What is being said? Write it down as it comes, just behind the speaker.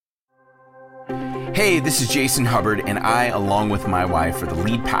Hey, this is Jason Hubbard, and I, along with my wife, are the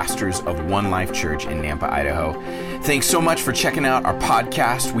lead pastors of One Life Church in Nampa, Idaho. Thanks so much for checking out our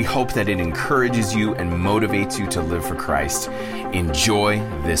podcast. We hope that it encourages you and motivates you to live for Christ. Enjoy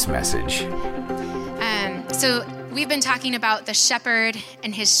this message. So we've been talking about the shepherd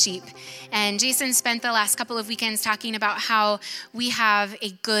and his sheep. And Jason spent the last couple of weekends talking about how we have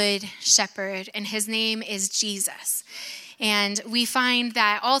a good shepherd, and his name is Jesus. And we find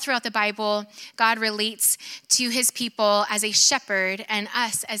that all throughout the Bible, God relates to his people as a shepherd and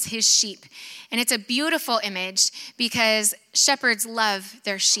us as his sheep. And it's a beautiful image because shepherds love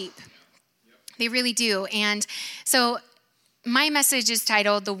their sheep. They really do. And so my message is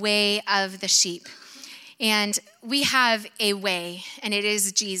titled, The Way of the Sheep. And we have a way, and it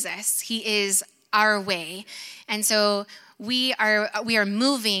is Jesus. He is our way. And so we are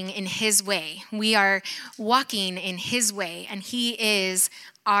moving in his way. We are walking in his way, and he is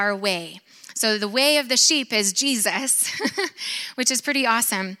our way. So the way of the sheep is Jesus, which is pretty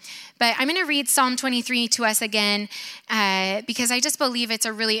awesome. But I'm going to read Psalm 23 to us again because I just believe it's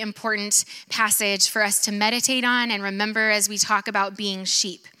a really important passage for us to meditate on and remember as we talk about being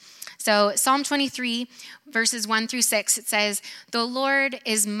sheep. So Psalm 23, verses 1 through 6, it says, "The Lord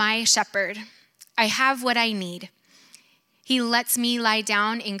is my shepherd. I have what I need. He lets me lie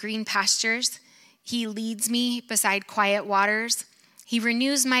down in green pastures. He leads me beside quiet waters. He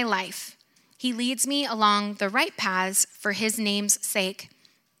renews my life. He leads me along the right paths for his name's sake.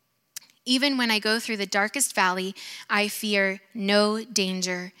 Even when I go through the darkest valley, I fear no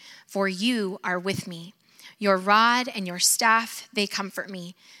danger, for you are with me. Your rod and your staff, they comfort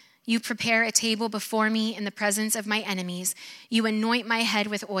me. You prepare a table before me in the presence of my enemies. You anoint my head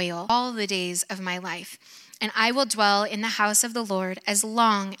with oil all the days of my life, and I will dwell in the house of the Lord as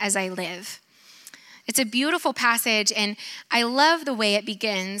long as I live." It's a beautiful passage, and I love the way it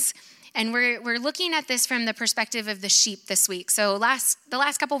begins. And we're looking at this from the perspective of the sheep this week. So the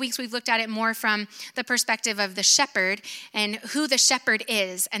last couple of weeks, we've looked at it more from the perspective of the shepherd and who the shepherd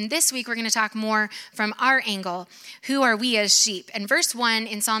is. And this week, we're going to talk more from our angle. Who are we as sheep? And verse 1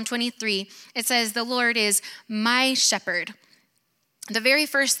 in Psalm 23, it says, "The Lord is my shepherd." The very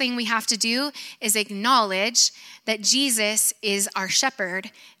first thing we have to do is acknowledge that Jesus is our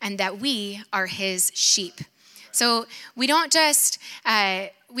shepherd and that we are his sheep. So we don't just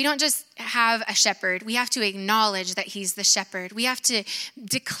have a shepherd. We have to acknowledge that he's the shepherd. We have to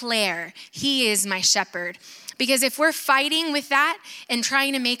declare, he is my shepherd. Because if we're fighting with that and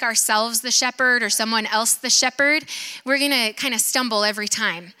trying to make ourselves the shepherd or someone else the shepherd, we're going to kind of stumble every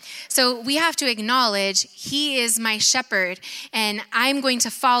time. So we have to acknowledge he is my shepherd and I'm going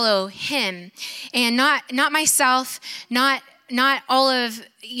to follow him and not myself, not all of,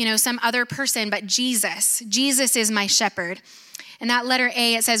 some other person, but Jesus. Jesus is my shepherd. And that letter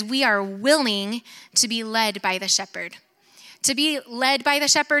A, it says we are willing to be led by the shepherd. To be led by the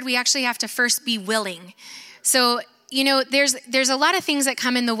shepherd, we actually have to first be willing. So, there's a lot of things that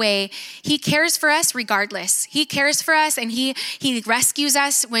come in the way. He cares for us regardless. He cares for us and he rescues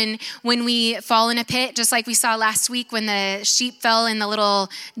us when we fall in a pit, just like we saw last week when the sheep fell in the little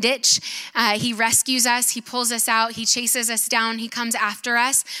ditch. He rescues us. He pulls us out. He chases us down. He comes after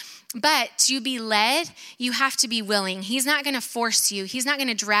us. But to be led, you have to be willing. He's not going to force you. He's not going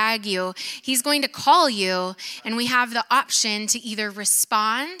to drag you. He's going to call you, and we have the option to either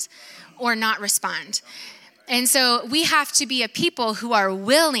respond or not respond. And so we have to be a people who are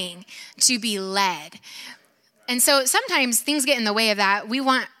willing to be led. And so sometimes things get in the way of that. We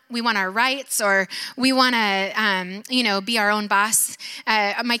want our rights, or we want to, be our own boss.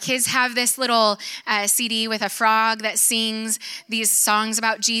 My kids have this little CD with a frog that sings these songs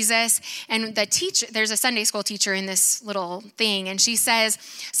about Jesus. And there's a Sunday school teacher in this little thing, and she says,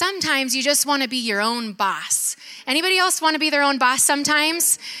 sometimes you just want to be your own boss. Anybody else want to be their own boss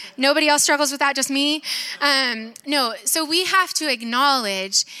sometimes? Nobody else struggles with that, just me? No, so we have to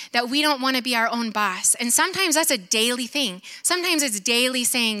acknowledge that we don't want to be our own boss. And sometimes that's a daily thing. Sometimes it's daily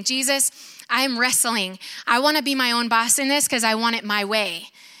saying, Jesus, I'm wrestling. I want to be my own boss in this because I want it my way.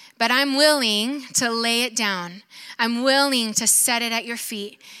 But I'm willing to lay it down. I'm willing to set it at your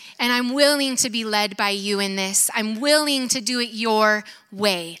feet. And I'm willing to be led by you in this. I'm willing to do it your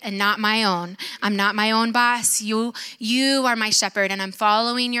way and not my own. I'm not my own boss. You are my shepherd, and I'm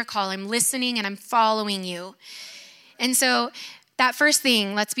following your call. I'm listening and I'm following you. And so that first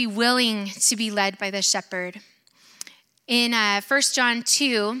thing, let's be willing to be led by the shepherd. In 1 John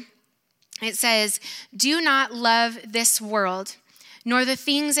 2, it says, "Do not love this world, nor the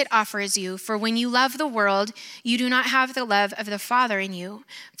things it offers you. For when you love the world, you do not have the love of the Father in you.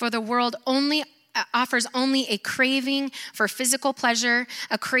 For the world only offers only a craving for physical pleasure,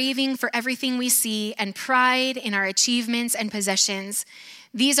 a craving for everything we see, and pride in our achievements and possessions.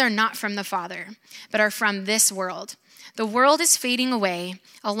 These are not from the Father, but are from this world. The world is fading away,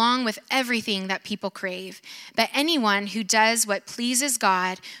 along with everything that people crave. But anyone who does what pleases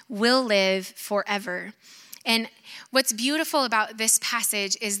God will live forever. And what's beautiful about this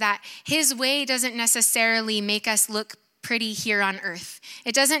passage is that his way doesn't necessarily make us look pretty here on earth.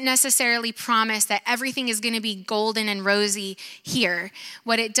 It doesn't necessarily promise that everything is going to be golden and rosy here.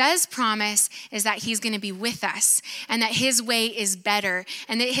 What it does promise is that he's going to be with us, and that his way is better,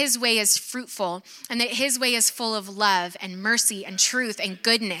 and that his way is fruitful, and that his way is full of love and mercy and truth and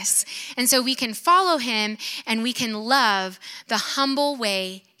goodness. And so we can follow him, and we can love the humble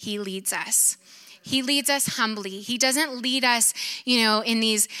way he leads us. He leads us humbly. He doesn't lead us, in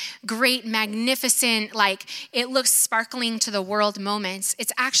these great, magnificent, like it looks sparkling to the world moments.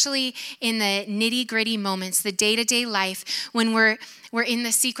 It's actually in the nitty-gritty moments, the day-to-day life when we're in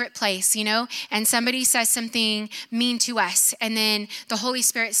the secret place, and somebody says something mean to us, and then the Holy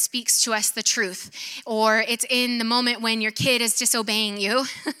Spirit speaks to us the truth. Or it's in the moment when your kid is disobeying you.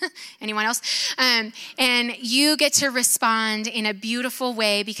 Anyone else? And you get to respond in a beautiful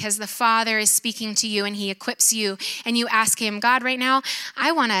way because the Father is speaking to you and he equips you, and you ask him, God, right now,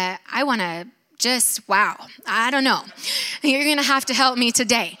 I want to just, wow, I don't know. You're going to have to help me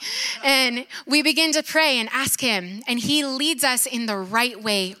today. And we begin to pray and ask him, and he leads us in the right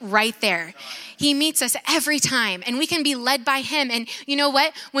way right there. He meets us every time, and we can be led by him. And you know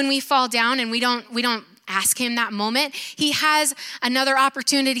what? When we fall down and we don't ask him that moment, he has another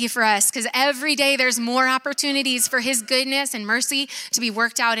opportunity for us, because every day there's more opportunities for his goodness and mercy to be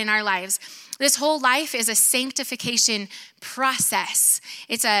worked out in our lives. This whole life is a sanctification process.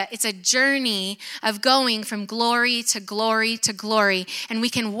 It's a journey of going from glory to glory to glory. And we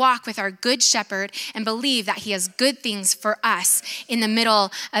can walk with our good shepherd and believe that he has good things for us in the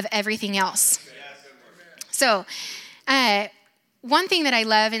middle of everything else. So one thing that I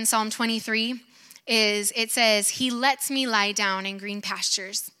love in Psalm 23 is it says, he lets me lie down in green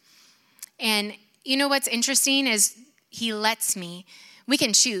pastures. And you know what's interesting is he lets me. We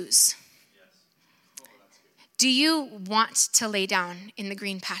can choose. Do you want to lay down in the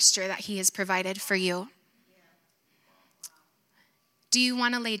green pasture that he has provided for you? Do you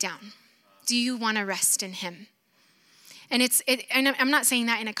want to lay down? Do you want to rest in him? And and I'm not saying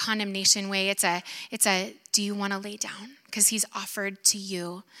that in a condemnation way. It's a do you want to lay down? Because he's offered to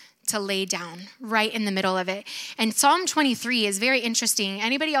you to lay down right in the middle of it. And Psalm 23 is very interesting.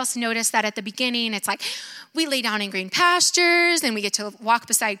 Anybody else notice that at the beginning, it's like, we lay down in green pastures, and we get to walk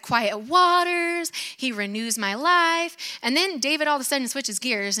beside quiet waters. He renews my life. And then David all of a sudden switches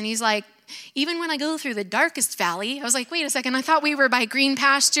gears, and he's like, even when I go through the darkest valley, I was like, wait a second, I thought we were by green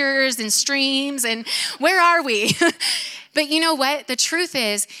pastures and streams, and where are we? But you know what? The truth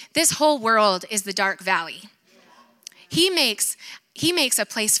is, this whole world is the dark valley. He makes a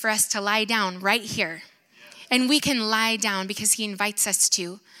place for us to lie down right here. And we can lie down because he invites us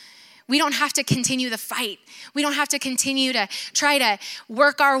to. We don't have to continue the fight. We don't have to continue to try to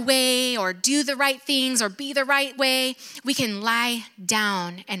work our way or do the right things or be the right way. We can lie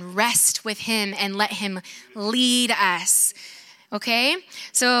down and rest with him and let him lead us. Okay?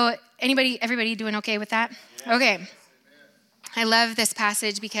 So everybody doing okay with that? Okay. I love this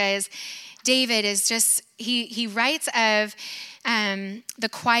passage because David is just, he writes of the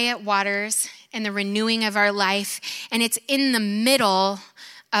quiet waters and the renewing of our life, and it's in the middle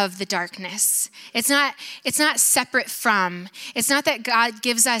of the darkness. It's not separate from. It's not that God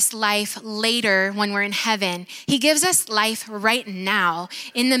gives us life later when we're in heaven. He gives us life right now,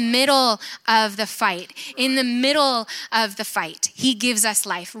 in the middle of the fight. In the middle of the fight, he gives us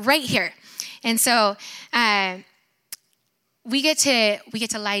life right here. And so we get to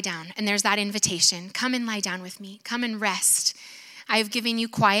lie down, and there's that invitation. Come and lie down with me. Come and rest. I have given you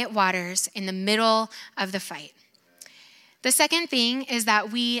quiet waters in the middle of the fight. The second thing is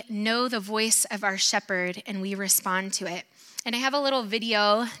that we know the voice of our shepherd and we respond to it. And I have a little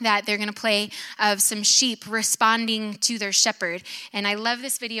video that they're going to play of some sheep responding to their shepherd. And I love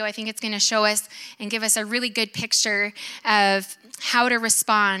this video. I think it's going to show us and give us a really good picture of how to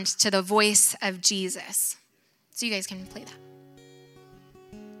respond to the voice of Jesus. So you guys can play that.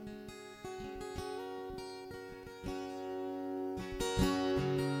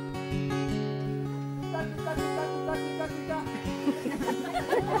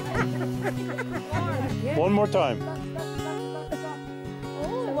 One more time.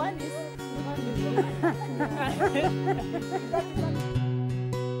 Oh, one is.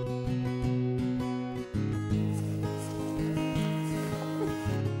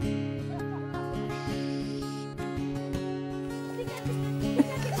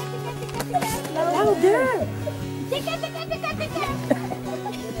 Look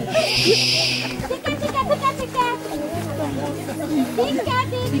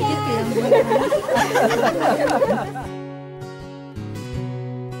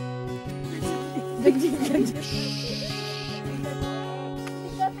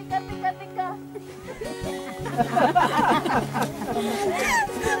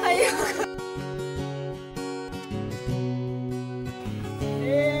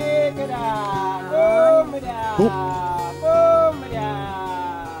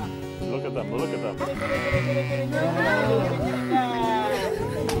at them, look at them.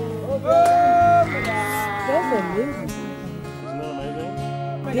 That's amazing. Isn't that amazing?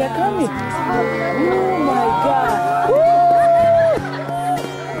 They are coming. Oh my God. Woo!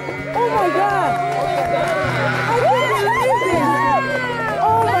 Oh my God. I can't believe this.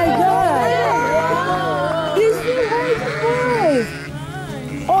 Oh my God. These two white boys.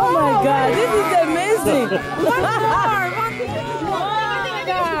 Oh my God. This is amazing. One more.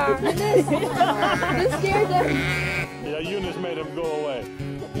 You scared them. Yeah, Eunice made him go away.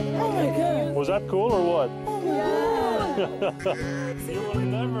 Oh my God. Was that cool or what? Oh my God. You will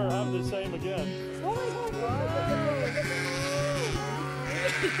never have the same again.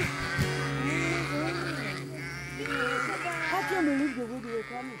 I can't believe the way they were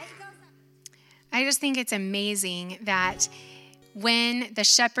coming. I just think it's amazing that when the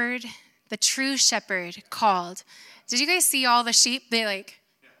shepherd, the true shepherd, called, did you guys see all the sheep? And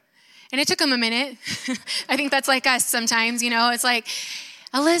it took them a minute. I think that's like us sometimes, it's like,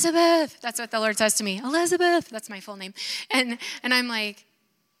 Elizabeth. That's what the Lord says to me. Elizabeth. That's my full name. And I'm like,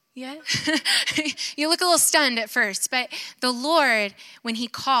 yeah. You look a little stunned at first, but the Lord, when he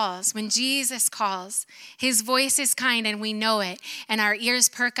calls, when Jesus calls, his voice is kind and we know it, and our ears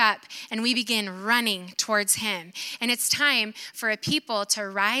perk up and we begin running towards him. And it's time for a people to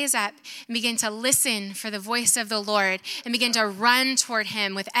rise up and begin to listen for the voice of the Lord and begin to run toward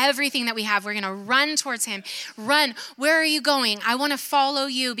him with everything that we have. We're going to run towards him. Run. Where are you going? I want to follow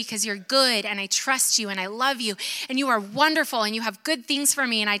you because you're good and I trust you and I love you and you are wonderful and you have good things for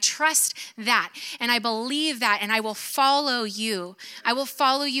me and I trust that and I believe that and I will follow you. I will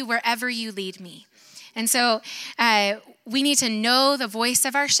follow you wherever you lead me. And so we need to know the voice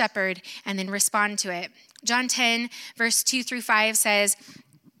of our shepherd and then respond to it. John 10, verse 2-5 says,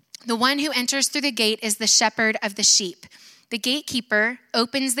 "The one who enters through the gate is the shepherd of the sheep. The gatekeeper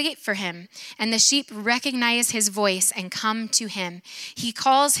opens the gate for him, and the sheep recognize his voice and come to him. He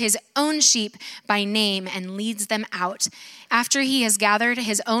calls his own sheep by name and leads them out. After he has gathered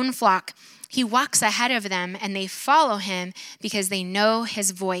his own flock, he walks ahead of them, and they follow him because they know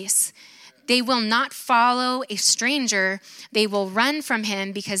his voice. They will not follow a stranger. They will run from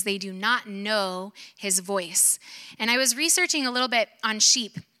him because they do not know his voice." And I was researching a little bit on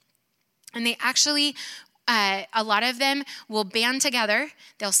sheep, and they actually a lot of them will band together,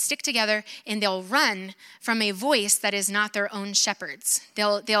 they'll stick together, and they'll run from a voice that is not their own shepherd's.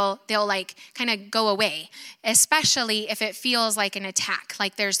 They'll like kind of go away, especially if it feels like an attack,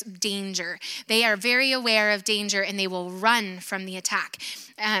 like there's danger. They are very aware of danger, and they will run from the attack.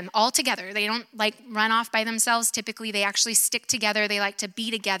 All together. They don't like run off by themselves. Typically, they actually stick together. They like to be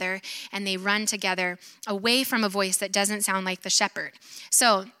together, and they run together away from a voice that doesn't sound like the shepherd.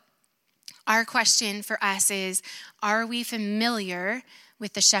 So our question for us is, are we familiar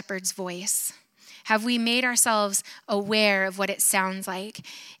with the shepherd's voice? Have we made ourselves aware of what it sounds like?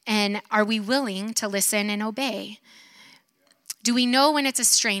 And are we willing to listen and obey? Do we know when it's a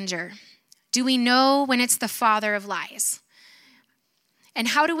stranger? Do we know when it's the father of lies? And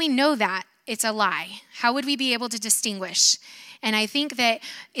how do we know that it's a lie? How would we be able to distinguish? And I think that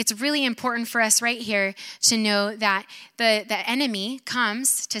it's really important for us right here to know that the enemy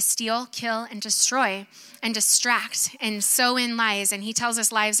comes to steal, kill, and destroy, and distract, and sow in lies. And he tells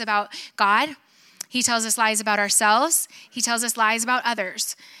us lies about God. He tells us lies about ourselves. He tells us lies about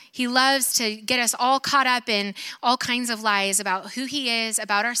others. He loves to get us all caught up in all kinds of lies about who he is,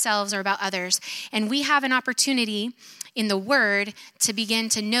 about ourselves, or about others. And we have an opportunity in the word to begin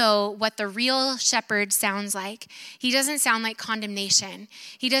to know what the real shepherd sounds like. He doesn't sound like condemnation.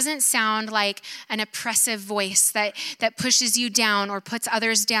 He doesn't sound like an oppressive voice that pushes you down or puts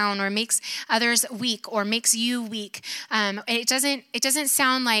others down or makes others weak or makes you weak. It doesn't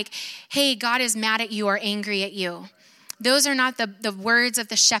sound like, hey, God is mad at you or angry at you. Those are not the words of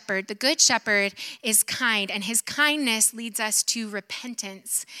the shepherd. The good shepherd is kind, and his kindness leads us to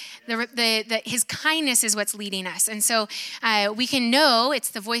repentance. His kindness is what's leading us. And so we can know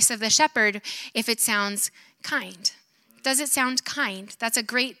it's the voice of the shepherd if it sounds kind. Does it sound kind? That's a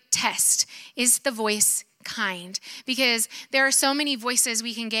great test. Is the voice kind? Because there are so many voices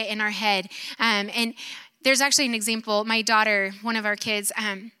we can get in our head. And there's actually an example. My daughter, one of our kids,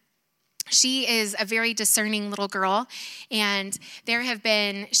 she is a very discerning little girl, and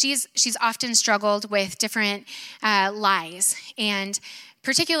she's often struggled with different lies. And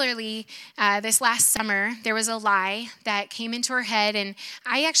particularly this last summer, there was a lie that came into her head, and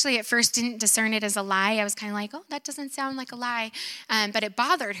I actually at first didn't discern it as a lie. I was kind of like, oh, that doesn't sound like a lie, but it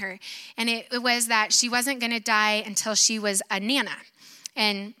bothered her. And it was that she wasn't going to die until she was a Nana.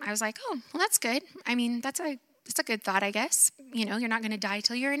 And I was like, oh, well, that's good. I mean, that's a good thought, I guess. You know, you're not going to die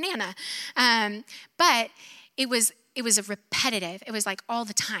till you're a Nana. But it was a repetitive. It was like all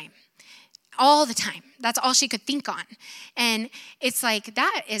the time. All the time. That's all she could think on. And it's like,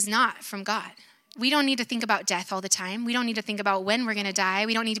 that is not from God. We don't need to think about death all the time. We don't need to think about when we're going to die.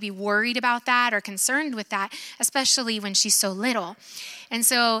 We don't need to be worried about that or concerned with that, especially when she's so little. And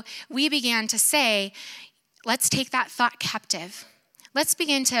so we began to say, let's take that thought captive. Let's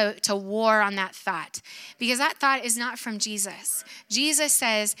begin to war on that thought, because that thought is not from Jesus. Jesus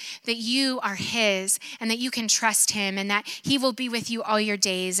says that you are his and that you can trust him and that he will be with you all your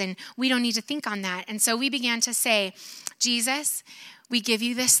days, and we don't need to think on that. And so we began to say, Jesus, we give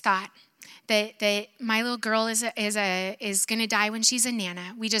you this thought that my little girl is going to die when she's a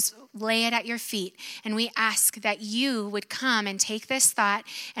Nana. We just lay it at your feet, and we ask that you would come and take this thought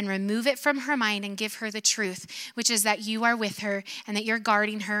and remove it from her mind and give her the truth, which is that you are with her and that you're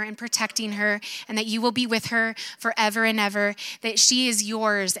guarding her and protecting her and that you will be with her forever and ever, that she is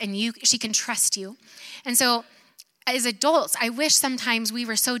yours and she can trust you. And so as adults, I wish sometimes we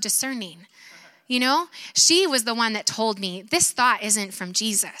were so discerning. You know, she was the one that told me this thought isn't from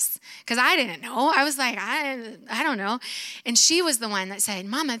Jesus, because I didn't know. I was like, I don't know. And she was the one that said,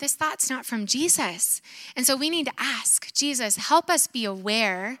 Mama, this thought's not from Jesus. And so we need to ask Jesus, help us be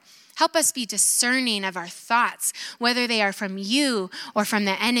aware, help us be discerning of our thoughts, whether they are from you or from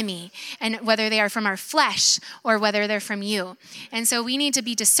the enemy, and whether they are from our flesh or whether they're from you. And so we need to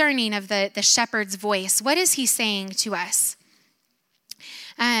be discerning of the shepherd's voice. What is he saying to us?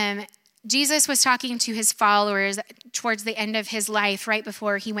 Jesus was talking to his followers towards the end of his life, right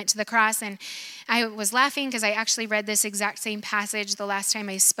before he went to the cross. And I was laughing because I actually read this exact same passage the last time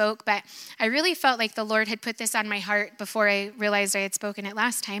I spoke, but I really felt like the Lord had put this on my heart before I realized I had spoken it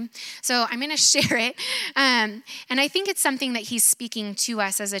last time. So I'm going to share it. And I think it's something that he's speaking to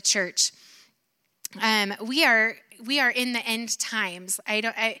us as a church. We are in the end times.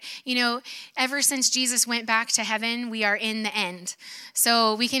 Ever since Jesus went back to heaven, we are in the end.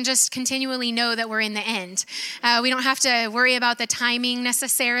 So we can just continually know that we're in the end. We don't have to worry about the timing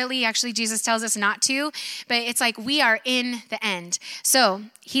necessarily. Actually, Jesus tells us not to, but it's like we are in the end. So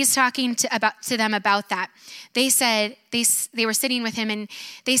he's talking to them about that. They said, they were sitting with him and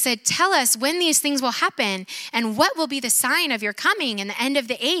they said, tell us when these things will happen and what will be the sign of your coming and the end of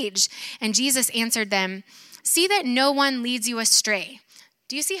the age. And Jesus answered them, see that no one leads you astray.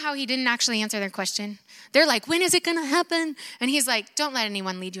 Do you see how he didn't actually answer their question? They're like, when is it going to happen? And he's like, don't let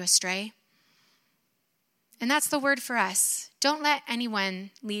anyone lead you astray. And that's the word for us. Don't let anyone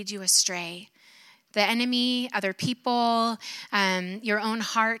lead you astray. The enemy, other people, your own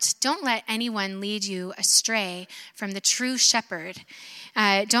heart. Don't let anyone lead you astray from the true shepherd.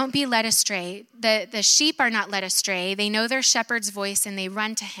 Don't be led astray. The sheep are not led astray. They know their shepherd's voice and they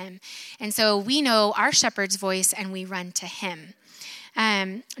run to him. And so we know our shepherd's voice and we run to him.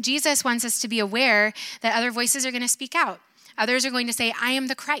 Jesus wants us to be aware that other voices are going to speak out. Others are going to say, I am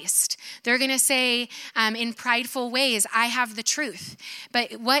the Christ. They're going to say in prideful ways, I have the truth.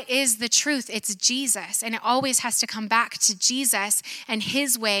 But what is the truth? It's Jesus. And it always has to come back to Jesus and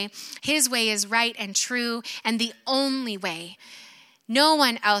his way. His way is right and true and the only way. No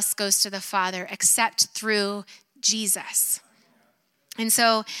one else goes to the Father except through Jesus. And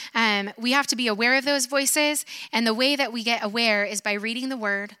so we have to be aware of those voices. And the way that we get aware is by reading the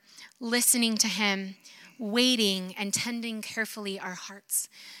word, listening to him, waiting and tending carefully our hearts.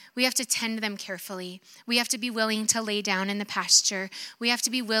 We have to tend them carefully. We have to be willing to lay down in the pasture. We have to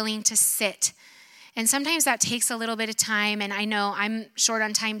be willing to sit. And sometimes that takes a little bit of time, and I know I'm short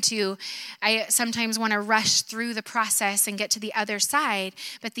on time too. I sometimes want to rush through the process and get to the other side,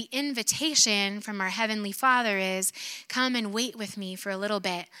 but the invitation from our Heavenly Father is, come and wait with me for a little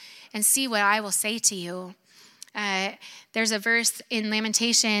bit and see what I will say to you. There's a verse in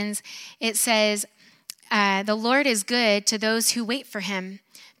Lamentations. It says, the Lord is good to those who wait for him.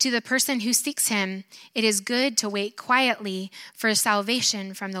 To the person who seeks him, it is good to wait quietly for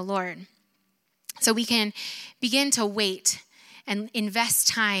salvation from the Lord. So we can begin to wait and invest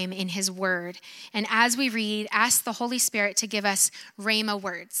time in his word. And as we read, ask the Holy Spirit to give us rhema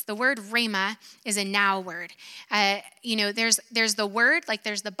words. The word rhema is a now word. There's the word, like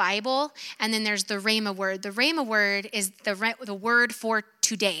there's the Bible, and then there's the rhema word. The rhema word is the word for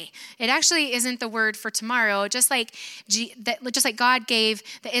today. It actually isn't the word for tomorrow. Just like God gave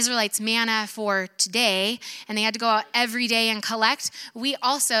the Israelites manna for today, and they had to go out every day and collect, we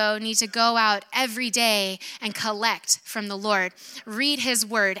also need to go out every day and collect from the Lord. Read his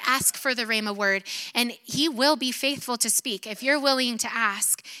word, ask for the rhema word, and he will be faithful to speak. If you're willing to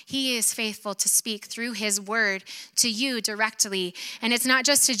ask, he is faithful to speak through his word to you directly. And it's not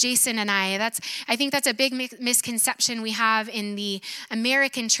just to Jason and I think that's a big misconception we have in the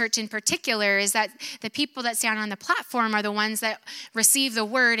American church in particular, is that the people that stand on the platform are the ones that receive the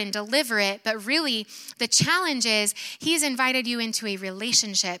word and deliver it. But really, the challenge is he's invited you into a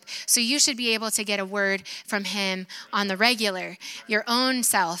relationship. So you should be able to get a word from him on the regular, your own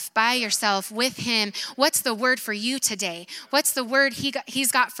self, by yourself, with him. What's the word for you today? What's the word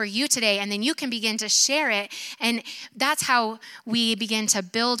he's got for you today? And then you can begin to share it. And that's how we begin to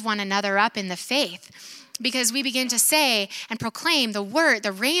build one another up in the faith. Because we begin to say and proclaim the word,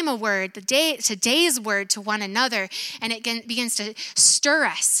 the rhema word, today's word to one another, and it begins to stir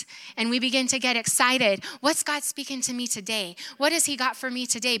us, and we begin to get excited. What's God speaking to me today? What has he got for me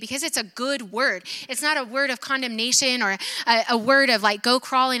today? Because it's a good word. It's not a word of condemnation or a word of like, go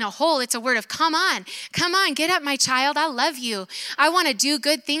crawl in a hole. It's a word of, come on, get up, my child. I love you. I want to do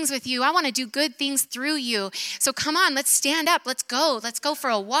good things with you. I want to do good things through you. So come on, let's stand up. Let's go for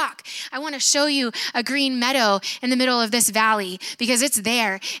a walk. I want to show you a green meadow in the middle of this valley because it's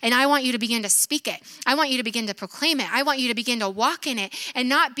there, and I want you to begin to speak it. I want you to begin to proclaim it. I want you to begin to walk in it and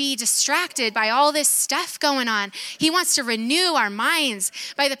not be distracted by all this stuff going on. He wants to renew our minds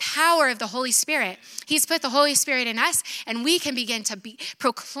by the power of the Holy Spirit. He's put the Holy Spirit in us, and we can begin to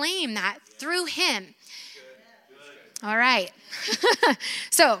proclaim that through him. All right.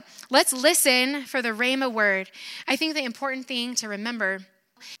 So let's listen for the rhema word. I think the important thing to remember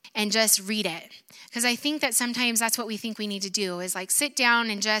and just read it. Because I think that sometimes that's what we think we need to do is like sit down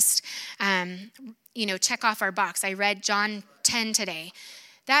and just, check off our box. I read John 10 today.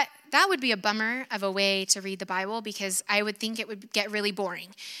 That would be a bummer of a way to read the Bible, because I would think it would get really boring.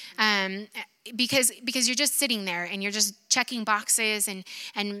 Because you're just sitting there and you're just checking boxes and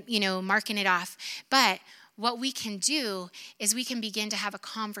marking it off. But what we can do is we can begin to have a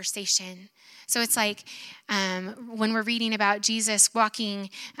conversation. So it's like when we're reading about Jesus walking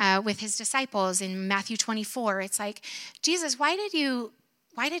with his disciples in Matthew 24, it's like, Jesus, why did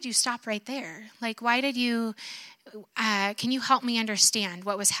you stop right there? Like, why did you, can you help me understand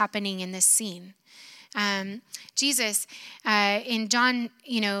what was happening in this scene? Jesus, in John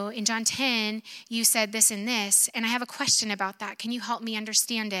 10, you said this and this, and I have a question about that. Can you help me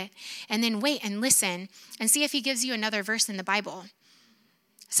understand it? And then wait and listen and see if he gives you another verse in the Bible.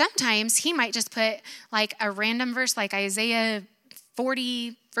 Sometimes he might just put like a random verse like Isaiah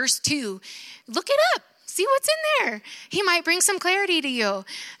 40, verse 2. Look it up. See what's in there. He might bring some clarity to you.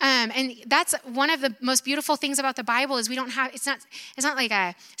 And that's one of the most beautiful things about the Bible is it's not like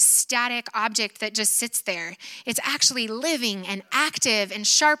a static object that just sits there. It's actually living and active and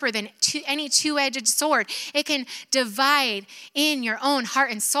sharper than any two-edged sword. It can divide in your own heart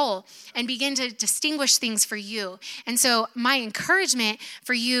and soul and begin to distinguish things for you. And so my encouragement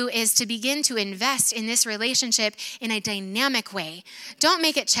for you is to begin to invest in this relationship in a dynamic way. Don't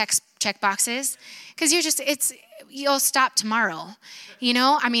make it check boxes, because you'll stop tomorrow.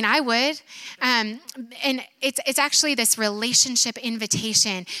 I would. And it's actually this relationship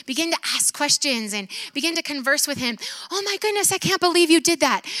invitation. Begin to ask questions and begin to converse with him. Oh my goodness, I can't believe you did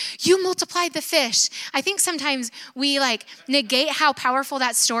that. You multiplied the fish. I think sometimes we negate how powerful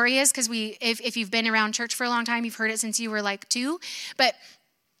that story is, because if you've been around church for a long time, you've heard it since you were 2. But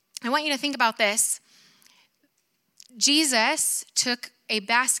I want you to think about this. Jesus took a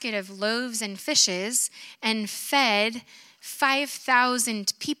basket of loaves and fishes and fed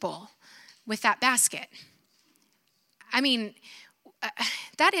 5,000 people with that basket.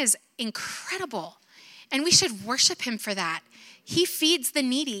 That is incredible. And we should worship him for that. He feeds the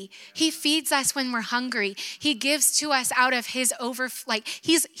needy. He feeds us when we're hungry. He gives to us out of his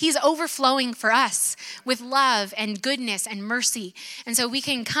he's overflowing for us with love and goodness and mercy. And so we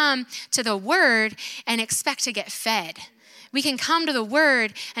can come to the word and expect to get fed. We can come to the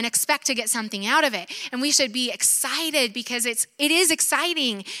word and expect to get something out of it. And we should be excited, because it is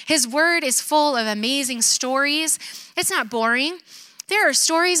exciting. His word is full of amazing stories. It's not boring. There are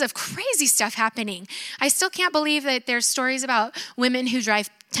stories of crazy stuff happening. I still can't believe that there's stories about women who drive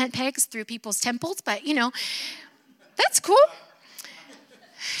tent pegs through people's temples, but that's cool.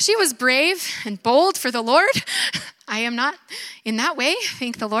 She was brave and bold for the Lord. I am not in that way,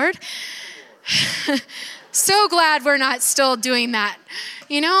 thank the Lord. So glad we're not still doing that.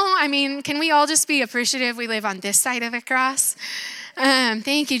 You know, I mean, can we all just be appreciative we live on this side of the cross?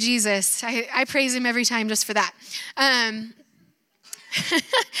 Thank you, Jesus. I praise him every time just for that.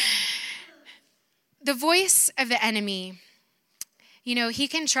 The voice of the enemy, you know, he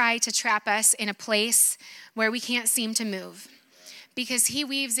can try to trap us in a place where we can't seem to move because he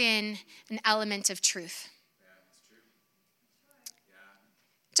weaves in an element of truth.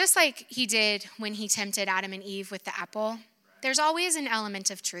 Just like he did when he tempted Adam and Eve with the apple, there's always an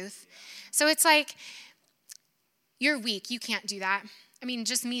element of truth. So it's like, you're weak, you can't do that. I mean,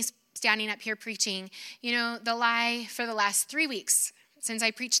 just me standing up here preaching, you know, the lie for the last 3 weeks since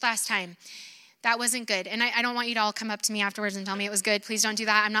I preached last time, that wasn't good. And I don't want you to all come up to me afterwards and tell me it was good. Please don't do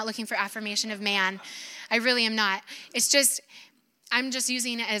that. I'm not looking for affirmation of man. I really am not. It's just, I'm just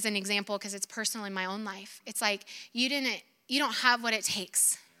using it as an example because it's personal in my own life. It's like, you don't have what it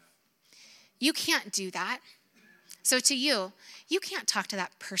takes. You can't do that. So to you can't talk to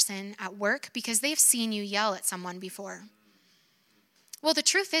that person at work because they've seen you yell at someone before. Well, the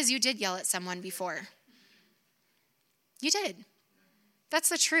truth is you did yell at someone before. You did. That's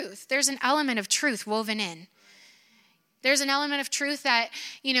the truth. There's an element of truth woven in. There's an element of truth that,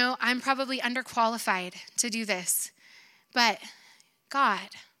 you know, I'm probably underqualified to do this. But God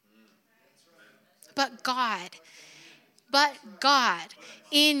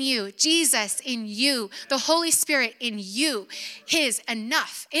in you, Jesus in you, the Holy Spirit in you is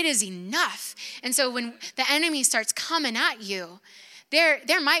enough. It is enough. And so when the enemy starts coming at you, there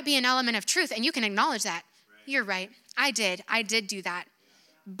might be an element of truth, and you can acknowledge that. You're right. I did do that.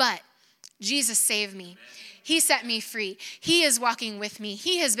 But Jesus saved me. He set me free. He is walking with me.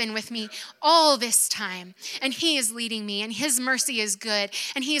 He has been with me all this time. And he is leading me. And his mercy is good.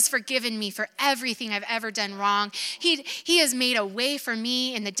 And he has forgiven me for everything I've ever done wrong. He has made a way for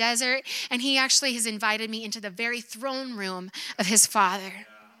me in the desert. And he actually has invited me into the very throne room of his Father.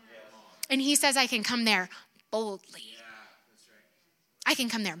 And he says I can come there boldly. I can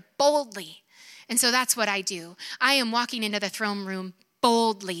come there boldly. And so that's what I do. I am walking into the throne room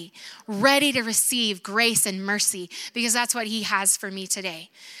boldly, ready to receive grace and mercy because that's what he has for me today.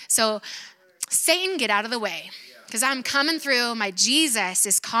 So Satan, get out of the way because I'm coming through. My Jesus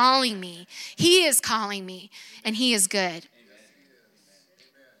is calling me. He is calling me and he is good.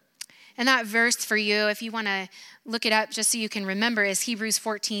 And that verse for you, if you want to look it up just so you can remember, is Hebrews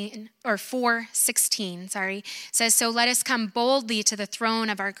 4:16, says, so let us come boldly to the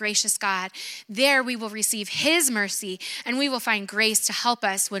throne of our gracious God. There we will receive his mercy and we will find grace to help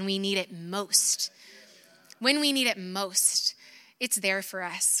us when we need it most. When we need it most, it's there for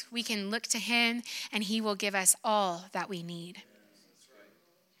us. We can look to him and he will give us all that we need.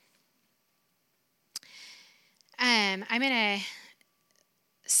 I'm going to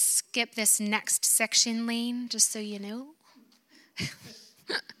skip this next section, Lane, just so you know.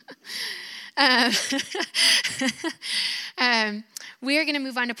 We are going to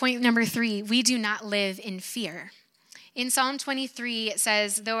move on to point number 3. We do not live in fear. In Psalm 23, it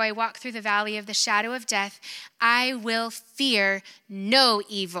says, though I walk through the valley of the shadow of death, I will fear no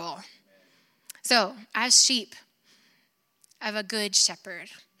evil. So, as sheep of a good shepherd,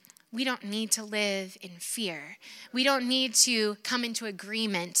 we don't need to live in fear. We don't need to come into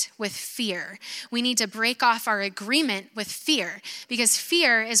agreement with fear. We need to break off our agreement with fear because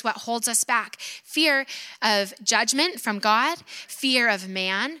fear is what holds us back. Fear of judgment from God, fear of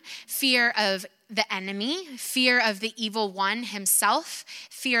man, fear of the enemy, fear of the evil one himself,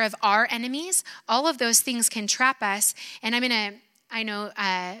 fear of our enemies. All of those things can trap us. And I know,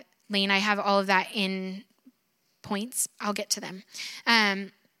 Lane, I have all of that in points. I'll get to them.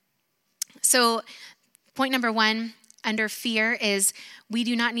 So point number 1 under fear is we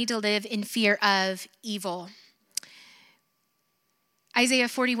do not need to live in fear of evil. Isaiah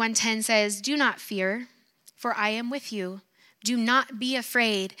 41:10 says, do not fear, for I am with you. Do not be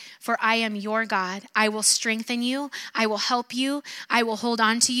afraid, for I am your God. I will strengthen you. I will help you. I will hold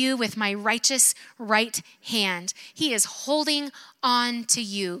on to you with my righteous right hand. He is holding on to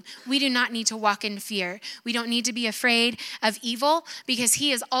you. We do not need to walk in fear. We don't need to be afraid of evil because he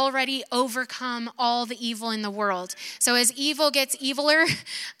has already overcome all the evil in the world. So as evil gets eviler,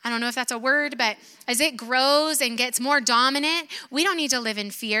 I don't know if that's a word, but as it grows and gets more dominant, we don't need to live in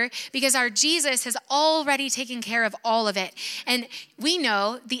fear because our Jesus has already taken care of all of it. And we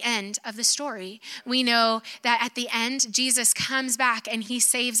know the end of the story. We know that at the end, Jesus comes back and he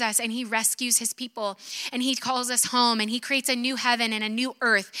saves us and he rescues his people and he calls us home and he creates a new heaven and a new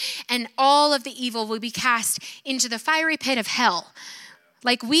earth, and all of the evil will be cast into the fiery pit of hell.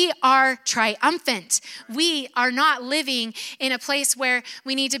 Like, we are triumphant. We are not living in a place where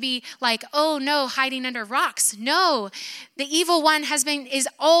we need to be like, oh no, hiding under rocks. No, the evil one is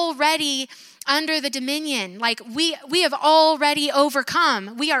already under the dominion. Like, we have already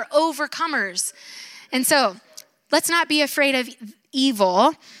overcome. We are overcomers. And so let's not be afraid of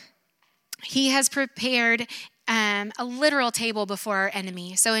evil. He has prepared a literal table before our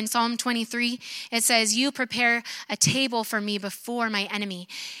enemy. So in Psalm 23, it says, you prepare a table for me before my enemy.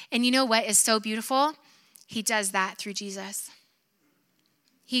 And you know what is so beautiful? He does that through Jesus.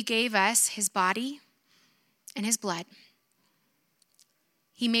 He gave us his body and his blood.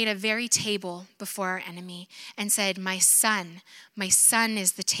 He made a very table before our enemy and said, my son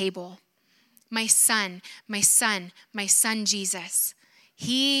is the table. My son, Jesus.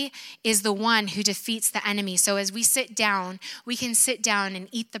 He is the one who defeats the enemy. So as we sit down, we can sit down and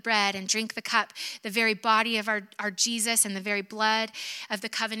eat the bread and drink the cup, the very body of our Jesus and the very blood of the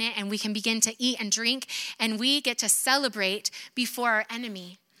covenant, and we can begin to eat and drink, and we get to celebrate before our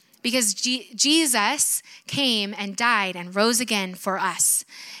enemy because Jesus came and died and rose again for us.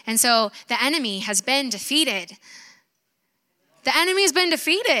 And so the enemy has been defeated. The enemy has been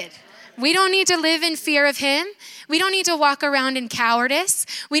defeated. We don't need to live in fear of him. We don't need to walk around in cowardice.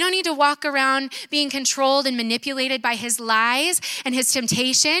 We don't need to walk around being controlled and manipulated by his lies and his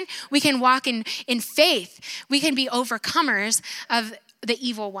temptation. We can walk in faith. We can be overcomers of the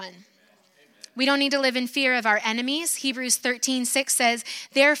evil one. We don't need to live in fear of our enemies. Hebrews 13:6 says,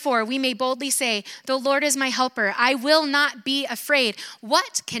 therefore, we may boldly say, the Lord is my helper. I will not be afraid.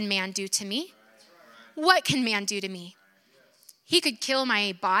 What can man do to me? What can man do to me? He could kill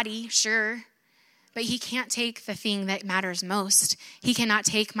my body, sure, but he can't take the thing that matters most. He cannot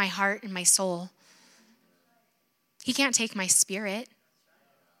take my heart and my soul. He can't take my spirit.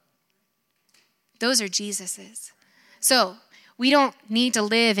 Those are Jesus's. So we don't need to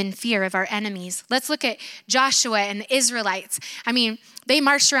live in fear of our enemies. Let's look at Joshua and the Israelites. I mean, they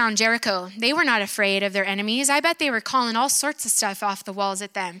marched around Jericho. They were not afraid of their enemies. I bet they were calling all sorts of stuff off the walls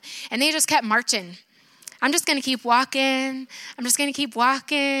at them, and they just kept marching. I'm just going to keep walking. I'm just going to keep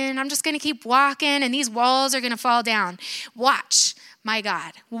walking. I'm just going to keep walking. And these walls are going to fall down. Watch, my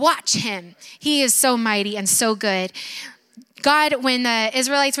God. Watch him. He is so mighty and so good. God, when the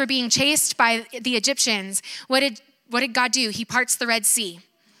Israelites were being chased by the Egyptians, what did God do? He parts the Red Sea.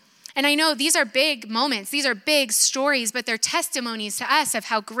 And I know these are big moments. These are big stories, but they're testimonies to us of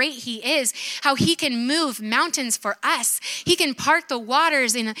how great he is, how he can move mountains for us. He can part the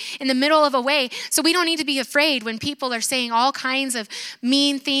waters in the middle of a way. So we don't need to be afraid when people are saying all kinds of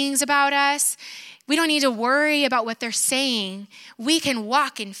mean things about us. We don't need to worry about what they're saying. We can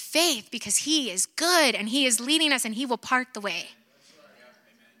walk in faith because he is good and he is leading us and he will part the way.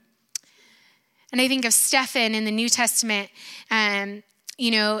 And I think of Stephen in the New Testament,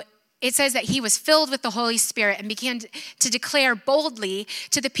 it says that he was filled with the Holy Spirit and began to declare boldly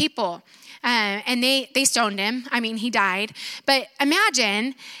to the people. And they stoned him. I mean, he died. But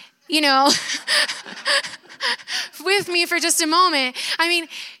imagine, with me for just a moment. I mean,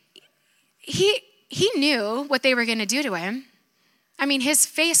 he knew what they were going to do to him. I mean, his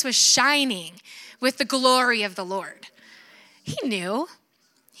face was shining with the glory of the Lord. He knew.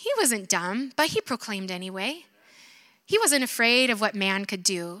 He wasn't dumb, but he proclaimed anyway. He wasn't afraid of what man could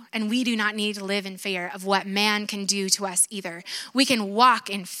do, and we do not need to live in fear of what man can do to us either. We can walk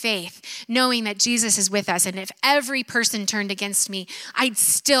in faith, knowing that Jesus is with us, and if every person turned against me, I'd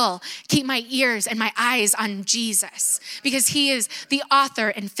still keep my ears and my eyes on Jesus, because he is the author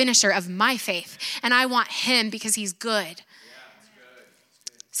and finisher of my faith, and I want him because he's good.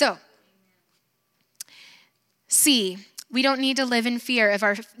 So, C, we don't need to live in fear of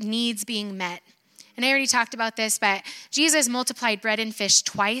our needs being met. And I already talked about this, but Jesus multiplied bread and fish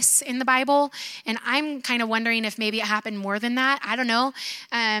twice in the Bible. And I'm kind of wondering if maybe it happened more than that. I don't know.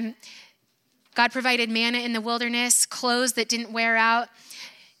 God provided manna in the wilderness, clothes that didn't wear out.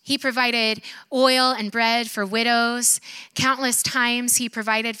 He provided oil and bread for widows. Countless times he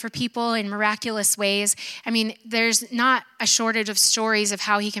provided for people in miraculous ways. I mean, there's not a shortage of stories of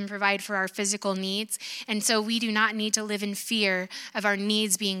how he can provide for our physical needs. And so we do not need to live in fear of our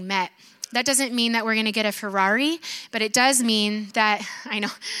needs being met. That doesn't mean that we're going to get a Ferrari, but it does mean that, I know,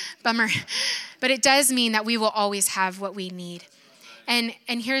 bummer, but it does mean that we will always have what we need. And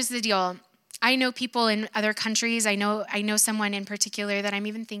here's the deal. I know people in other countries. I know someone in particular that I'm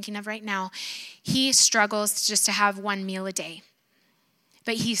even thinking of right now. He struggles just to have one meal a day,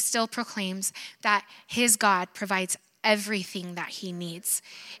 but he still proclaims that his God provides everything that he needs.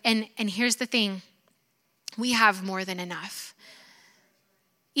 And here's the thing. We have more than enough.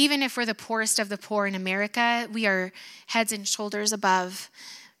 Even if we're the poorest of the poor in America, we are heads and shoulders above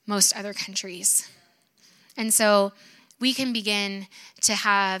most other countries. And so we can begin to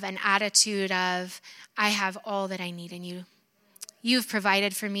have an attitude of, I have all that I need in you. You've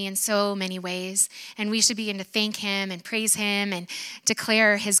provided for me in so many ways, and we should begin to thank him and praise him and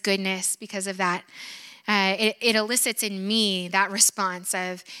declare his goodness because of that. It elicits in me that response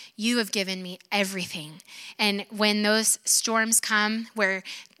of, you have given me everything. And when those storms come where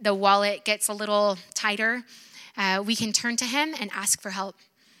the wallet gets a little tighter, we can turn to him and ask for help.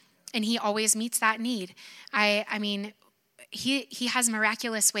 And he always meets that need. I mean, he has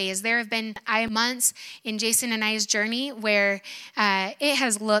miraculous ways. There have been months in Jason and I's journey where it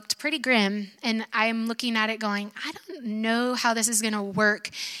has looked pretty grim, and I'm looking at it going, I don't know how this is going to work.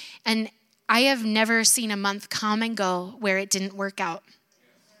 And I have never seen a month come and go where it didn't work out.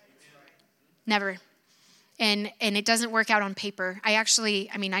 Never. And it doesn't work out on paper. I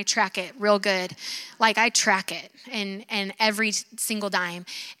track it real good. Like, I track it and every single dime.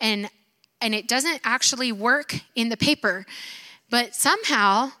 And it doesn't actually work in the paper, but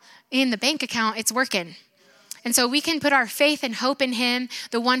somehow in the bank account, it's working. And so we can put our faith and hope in him,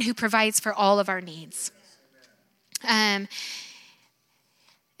 the one who provides for all of our needs. And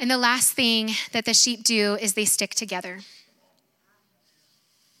the last thing that the sheep do is they stick together.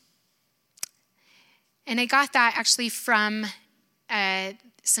 And I got that actually from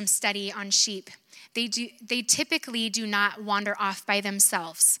some study on sheep. They typically do not wander off by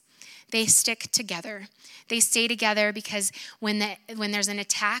themselves. They stick together. They stay together because when there's an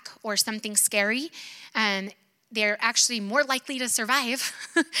attack or something scary, they're actually more likely to survive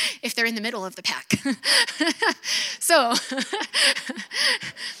if they're in the middle of the pack.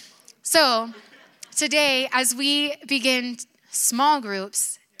 So today, as we begin small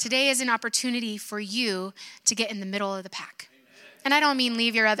groups, today is an opportunity for you to get in the middle of the pack. And I don't mean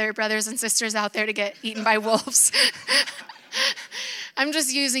leave your other brothers and sisters out there to get eaten by wolves. I'm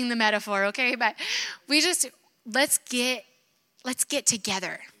just using the metaphor, okay? But let's get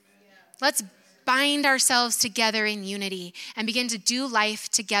together. Let's bind ourselves together in unity and begin to do life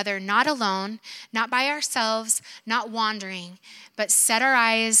together, not alone, not by ourselves, not wandering, but set our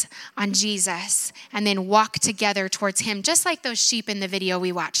eyes on Jesus and then walk together towards him, just like those sheep in the video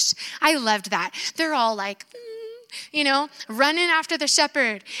we watched. I loved that. They're all like, running after the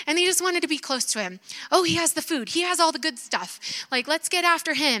shepherd. And they just wanted to be close to him. Oh, he has the food. He has all the good stuff. Like, let's get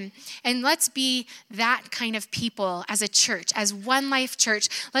after him. And let's be that kind of people as a church, as One Life Church.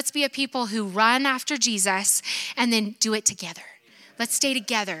 Let's be a people who run after Jesus and then do it together. Let's stay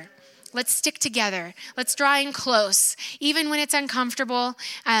together. Let's stick together. Let's draw in close, even when it's uncomfortable.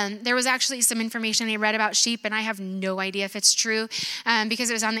 There was actually some information I read about sheep, and I have no idea if it's true because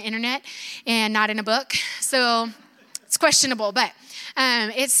it was on the internet and not in a book. So it's questionable, but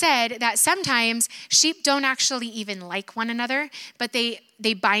it said that sometimes sheep don't actually even like one another, but they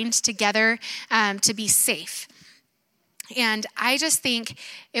bind together to be safe. And I just think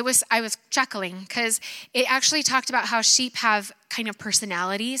I was chuckling because it actually talked about how sheep have kind of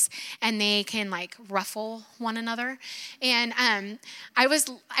personalities and they can like ruffle one another. And I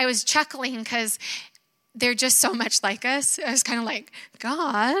was chuckling because they're just so much like us. I was kind of like,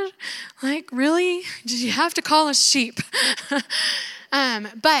 God, like, really? Did you have to call us sheep?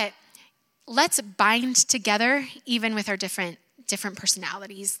 But let's bind together even with our different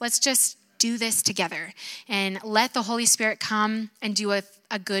personalities. Let's just do this together and let the Holy Spirit come and do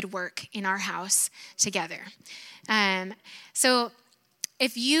a good work in our house together. So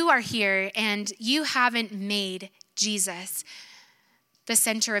if you are here and you haven't made Jesus the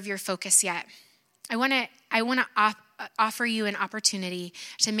center of your focus yet, I want to offer you an opportunity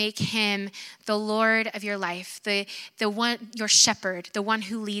to make him the Lord of your life, the one, your shepherd, the one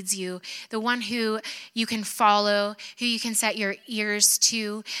who leads you, the one who you can follow, who you can set your ears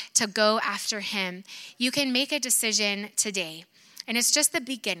to go after him. You can make a decision today, and it's just the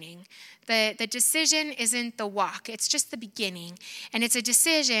beginning. The decision isn't the walk. It's just the beginning. And it's a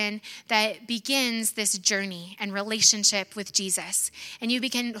decision that begins this journey and relationship with Jesus. And you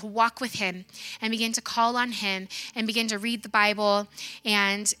begin to walk with him and begin to call on him and begin to read the Bible.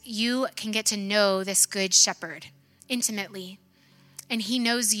 And you can get to know this good shepherd intimately. And he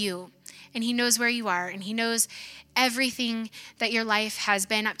knows you. And he knows where you are. And he knows everything that your life has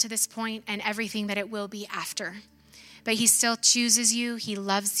been up to this point and everything that it will be after. But he still chooses you, he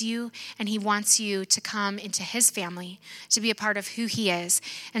loves you, and he wants you to come into his family, to be a part of who he is.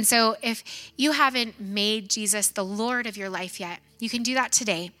 And so if you haven't made Jesus the Lord of your life yet, you can do that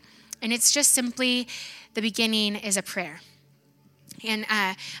today. And it's just simply, the beginning is a prayer. And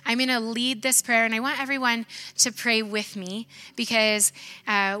I'm going to lead this prayer, and I want everyone to pray with me because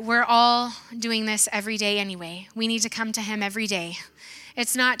we're all doing this every day anyway. We need to come to him every day.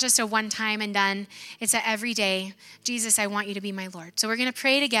 It's not just a one time and done. It's a every day. Jesus, I want you to be my Lord. So we're going to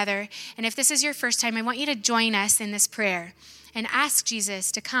pray together. And if this is your first time, I want you to join us in this prayer and ask Jesus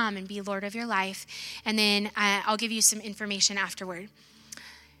to come and be Lord of your life. And then I'll give you some information afterward.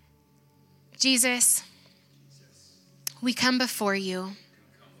 Jesus, we come before you.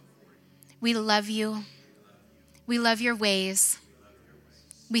 We love you. We love your ways.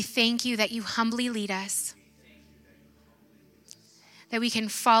 We thank you that you humbly lead us, that we can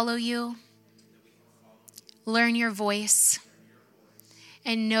follow you, learn your voice,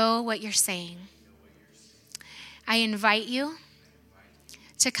 and know what you're saying. I invite you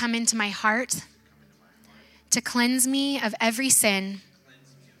to come into my heart, to cleanse me of every sin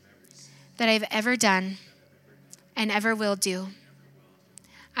that I've ever done and ever will do.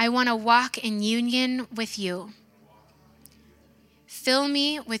 I want to walk in union with you. Fill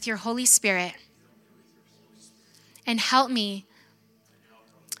me with your Holy Spirit and help me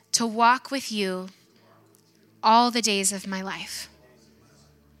to walk with you all the days of my life.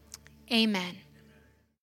 Amen.